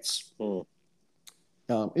rights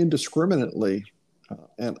indiscriminately.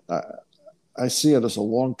 And I see it as a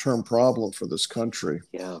long-term problem for this country.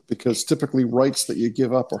 Yeah. Because typically rights that you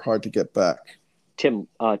give up are hard to get back. Tim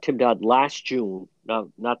Dodd, last June,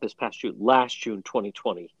 not this past June, last June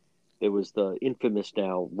 2020, there was the infamous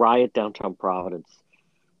now riot downtown Providence.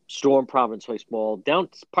 Storm Providence Place Mall,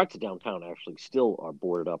 parts of downtown actually still are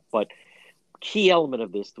boarded up. But key element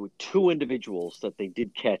of this, there were two individuals that they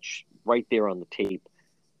did catch right there on the tape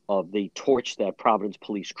of they torched that Providence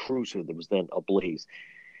police cruiser that was then ablaze.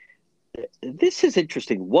 This is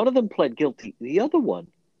interesting. One of them pled guilty. The other one,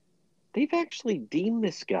 they've actually deemed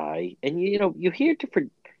this guy, and you hear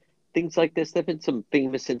different things like this. There have been some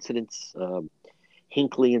famous incidents,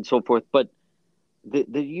 Hinckley and so forth, but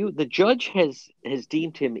the judge has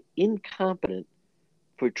deemed him incompetent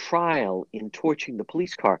for trial in torching the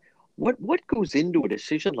police car. What goes into a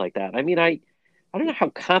decision like that? I mean, I don't know how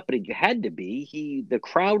competent you had to be. The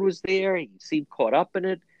crowd was there. He seemed caught up in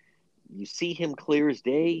it. You see him clear as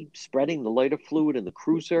day, spreading the lighter fluid in the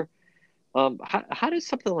cruiser. How does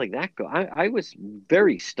something like that go? I was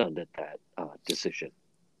very stunned at that decision.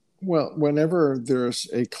 Well, whenever there's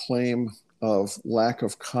a claim of lack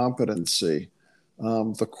of competency,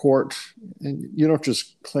 the court, and you don't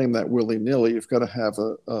just claim that willy-nilly, you've got to have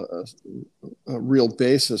a real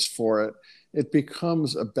basis for it. It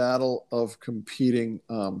becomes a battle of competing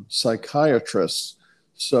psychiatrists.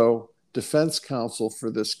 So defense counsel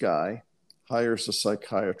for this guy hires a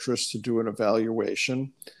psychiatrist to do an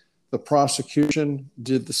evaluation. The prosecution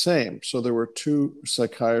did the same. So there were two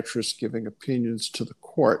psychiatrists giving opinions to the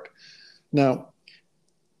court. Now,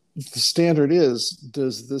 the standard is,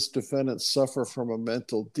 does this defendant suffer from a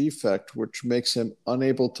mental defect which makes him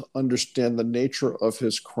unable to understand the nature of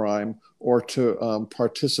his crime or to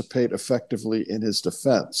participate effectively in his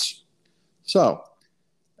defense? So,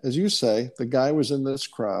 as you say, the guy was in this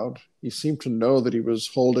crowd. He seemed to know that he was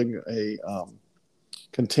holding a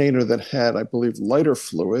container that had, I believe, lighter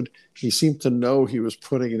fluid. He seemed to know he was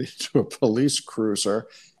putting it into a police cruiser.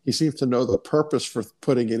 He seemed to know the purpose for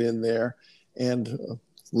putting it in there. And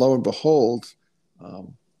lo and behold,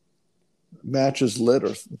 matches lit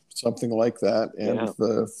or something like that, and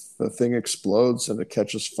the thing explodes and it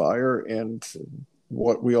catches fire, and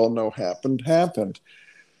what we all know happened.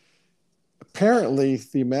 Apparently,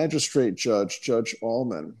 the magistrate judge, Judge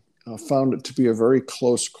Allman, found it to be a very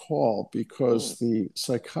close call because the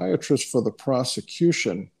psychiatrist for the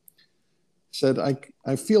prosecution said,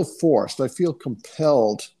 I feel forced, I feel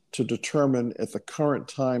compelled to determine at the current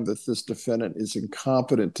time that this defendant is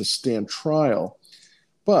incompetent to stand trial.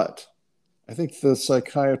 But I think the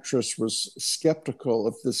psychiatrist was skeptical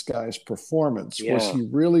of this guy's performance. Yeah. Was he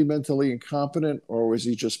really mentally incompetent, or was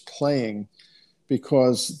he just playing?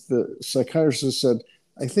 Because the psychiatrist said,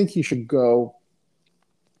 I think he should go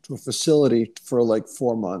to a facility for like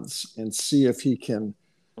 4 months and see if he can,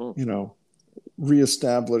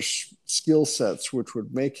 reestablish skill sets which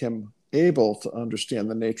would make him able to understand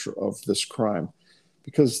the nature of this crime.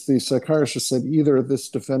 Because the psychiatrist said either this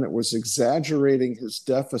defendant was exaggerating his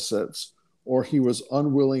deficits or he was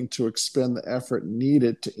unwilling to expend the effort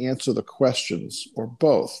needed to answer the questions, or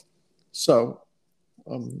both. So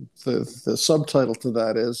the subtitle to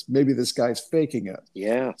that is, maybe this guy's faking it.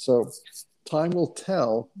 Yeah. So time will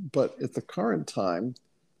tell, but at the current time,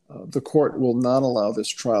 the court will not allow this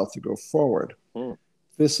trial to go forward.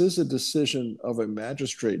 This is a decision of a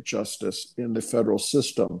magistrate justice in the federal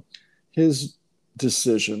system. His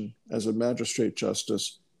decision as a magistrate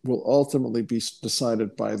justice will ultimately be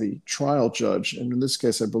decided by the trial judge. And in this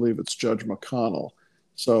case, I believe it's Judge McConnell.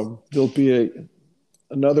 So there'll be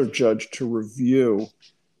another judge to review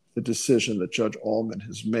the decision that Judge Allman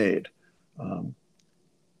has made.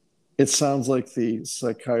 It sounds like the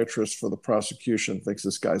psychiatrist for the prosecution thinks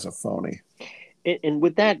this guy's a phony. And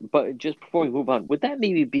with that, but just before we move on, would that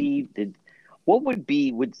maybe be, and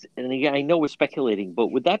again, I know we're speculating, but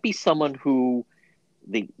would that be someone who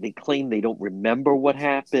they claim they don't remember what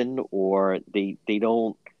happened, or they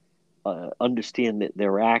don't understand that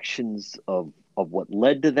their actions of what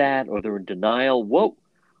led to that, or they're in denial? What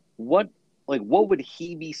would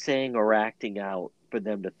he be saying or acting out for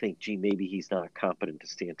them to think, gee, maybe he's not competent to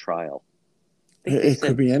stand trial? It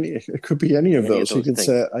could be any of those. He could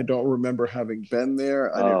say, I don't remember having been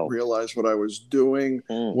there. I didn't realize what I was doing.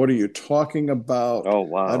 What are you talking about? Oh,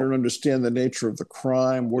 wow. I don't understand the nature of the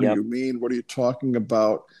crime. What do you mean? What are you talking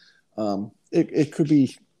about? It could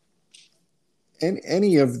be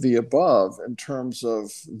any of the above in terms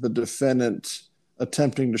of the defendant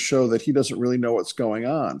attempting to show that he doesn't really know what's going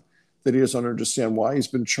on, that he doesn't understand why he's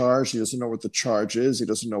been charged. He doesn't know what the charge is. He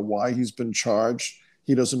doesn't know why he's been charged.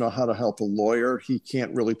 He doesn't know how to help a lawyer. He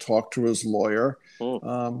can't really talk to his lawyer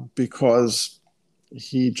because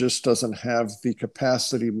he just doesn't have the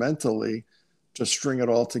capacity mentally to string it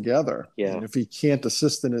all together. Yeah. And if he can't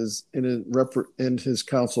assist in his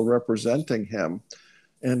counsel representing him,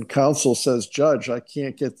 and counsel says, Judge, I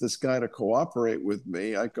can't get this guy to cooperate with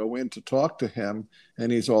me. I go in to talk to him,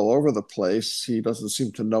 and he's all over the place. He doesn't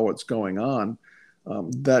seem to know what's going on.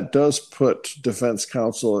 That does put defense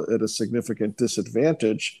counsel at a significant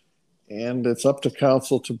disadvantage, and it's up to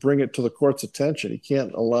counsel to bring it to the court's attention. He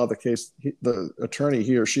can't allow the case, the attorney,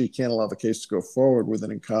 he or she can't allow the case to go forward with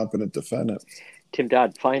an incompetent defendant. Tim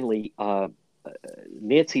Dodd, finally,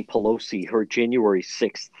 Nancy Pelosi, her January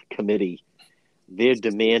 6th committee, they're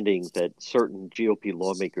demanding that certain GOP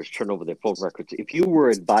lawmakers turn over their phone records. If you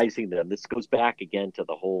were advising them, this goes back again to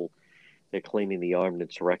the whole, they're claiming the armed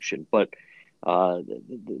insurrection, but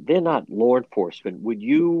they're not law enforcement. Would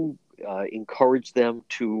you encourage them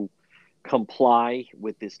to comply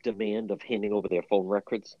with this demand of handing over their phone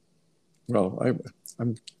records? Well,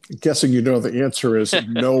 I'm guessing the answer is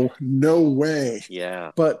no way.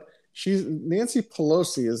 Yeah. But Nancy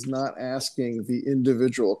Pelosi is not asking the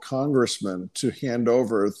individual congressman to hand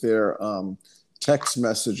over their text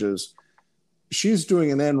messages. She's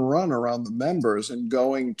doing an end run around the members and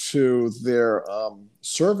going to their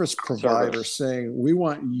service provider saying, we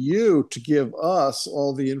want you to give us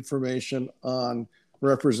all the information on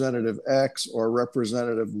Representative X or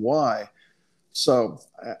Representative Y. So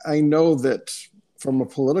I know that from a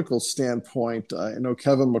political standpoint, I know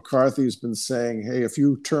Kevin McCarthy has been saying, hey, if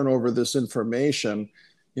you turn over this information,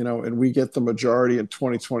 and we get the majority in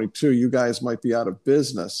 2022, you guys might be out of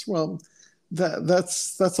business. Well,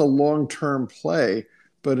 that's a long-term play,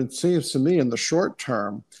 but it seems to me in the short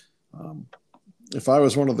term, if I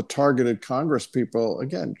was one of the targeted Congress people,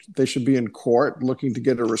 again, they should be in court looking to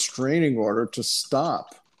get a restraining order to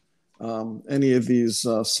stop any of these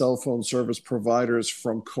cell phone service providers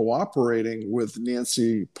from cooperating with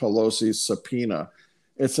Nancy Pelosi's subpoena.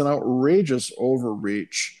 It's an outrageous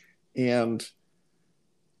overreach, and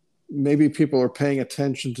maybe people are paying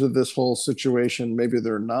attention to this whole situation. Maybe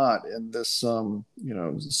they're not in this,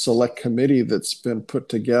 select committee that's been put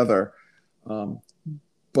together.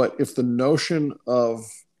 But if the notion of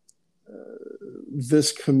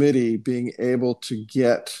this committee being able to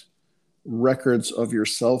get records of your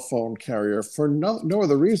cell phone carrier for no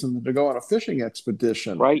other reason than to go on a fishing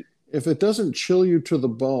expedition, right? If it doesn't chill you to the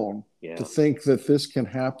bone Yeah. to think that this can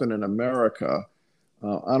happen in America,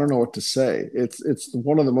 I don't know what to say. It's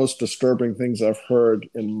one of the most disturbing things I've heard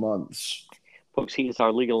in months. Folks, he is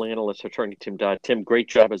our legal analyst, attorney Tim Dodd. Tim, great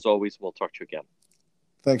job as always. We'll talk to you again.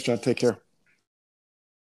 Thanks, John. Take care.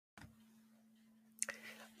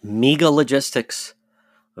 MEGA Logistics.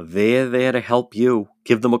 They're there to help you.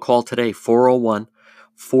 Give them a call today,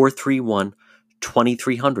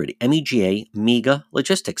 401-431-2300. MEGA, MEGA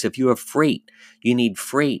Logistics. If you have freight, you need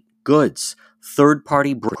freight, goods,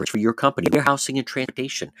 third-party brokerage for your company, warehousing and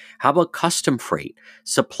transportation. How about custom freight,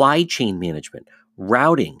 supply chain management,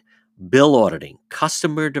 routing, bill auditing,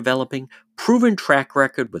 customer developing, proven track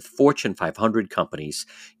record with Fortune 500 companies?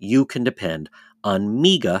 You can depend on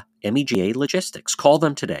MEGA, MEGA Logistics. Call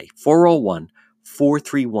them today,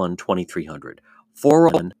 401-431-2300.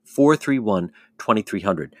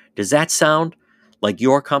 401-431-2300. Does that sound like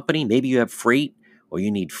your company? Maybe you have freight, or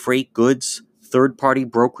you need freight, goods, third-party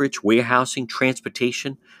brokerage, warehousing,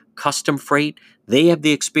 transportation, custom freight. They have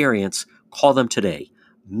the experience. Call them today.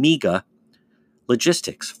 MEGA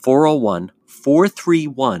Logistics,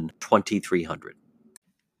 401-431-2300.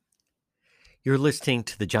 You're listening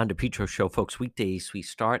to the John DePietro Show, folks. Weekdays, we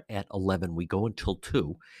start at 11. We go until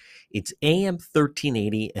 2. It's AM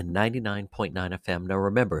 1380 and 99.9 FM. Now,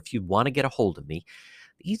 remember, if you want to get a hold of me,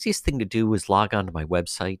 the easiest thing to do is log on to my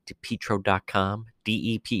website, depetro.com,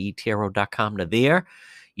 DEPETRO.com. Now, there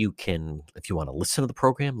you can, if you want to listen to the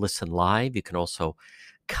program, listen live. You can also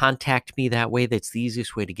contact me that way. That's the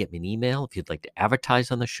easiest way to get me an email if you'd like to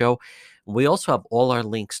advertise on the show. We also have all our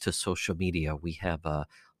links to social media. We have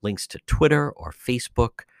links to Twitter or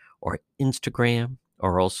Facebook or Instagram,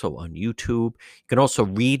 or also on YouTube. You can also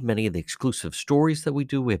read many of the exclusive stories that we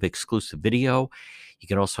do. We have exclusive video. You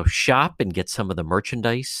can also shop and get some of the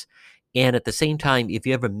merchandise. And at the same time, if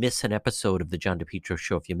you ever miss an episode of the John DePietro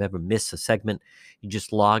Show, if you ever miss a segment, you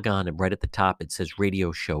just log on, and right at the top it says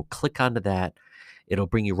radio show. Click onto that. It'll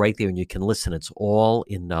bring you right there and you can listen. It's all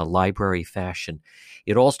in library fashion.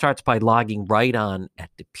 It all starts by logging right on at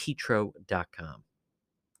depetro.com.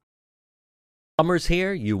 Summer's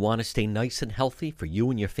here. You want to stay nice and healthy for you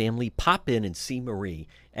and your family? Pop in and see Marie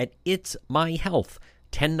at It's My Health,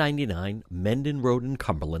 1099 Mendon Road in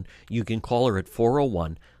Cumberland. You can call her at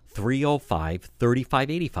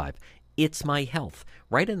 401-305-3585. It's My Health,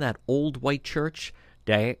 right in that old white church,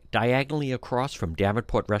 diagonally across from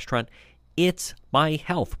Davenport Restaurant. It's My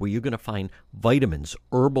Health, where you're going to find vitamins,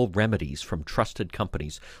 herbal remedies from trusted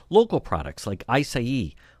companies, local products like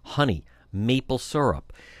acai, honey, maple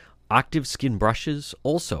syrup, Octave skin brushes,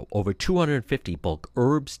 also over 250 bulk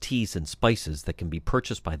herbs, teas, and spices that can be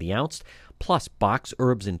purchased by the ounce, plus box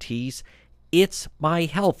herbs and teas. It's My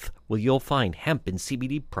Health, where you'll find hemp and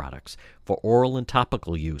CBD products for oral and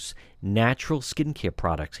topical use, natural skincare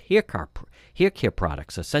products, hair care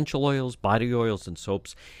products, essential oils, body oils, and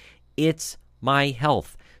soaps. It's My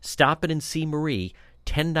Health. Stop in and see Marie,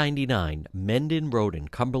 1099 Mendon Road in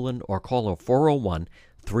Cumberland, or call her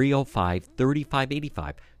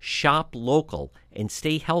 401-305-3585. Shop local and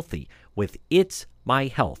stay healthy with It's My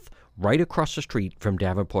Health, right across the street from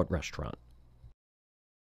Davenport Restaurant.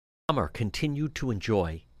 Summer, continue to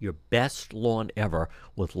enjoy your best lawn ever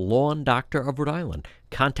with Lawn Doctor of Rhode Island.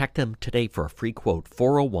 Contact them today for a free quote,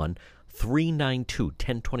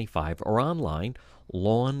 401-392-1025, or online,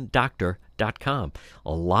 lawndoctor.com.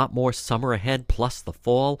 A lot more summer ahead, plus the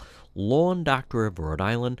fall. Lawn Doctor of Rhode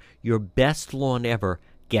Island, your best lawn ever,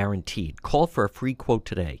 guaranteed. Call for a free quote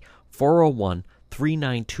today,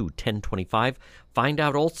 401-392-1025. Find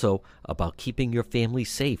out also about keeping your family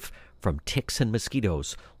safe from ticks and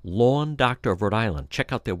mosquitoes. Lawn Doctor of Rhode Island.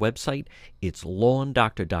 Check out their website. It's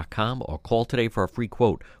lawndoctor.com, or call today for a free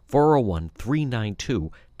quote,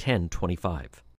 401-392-1025.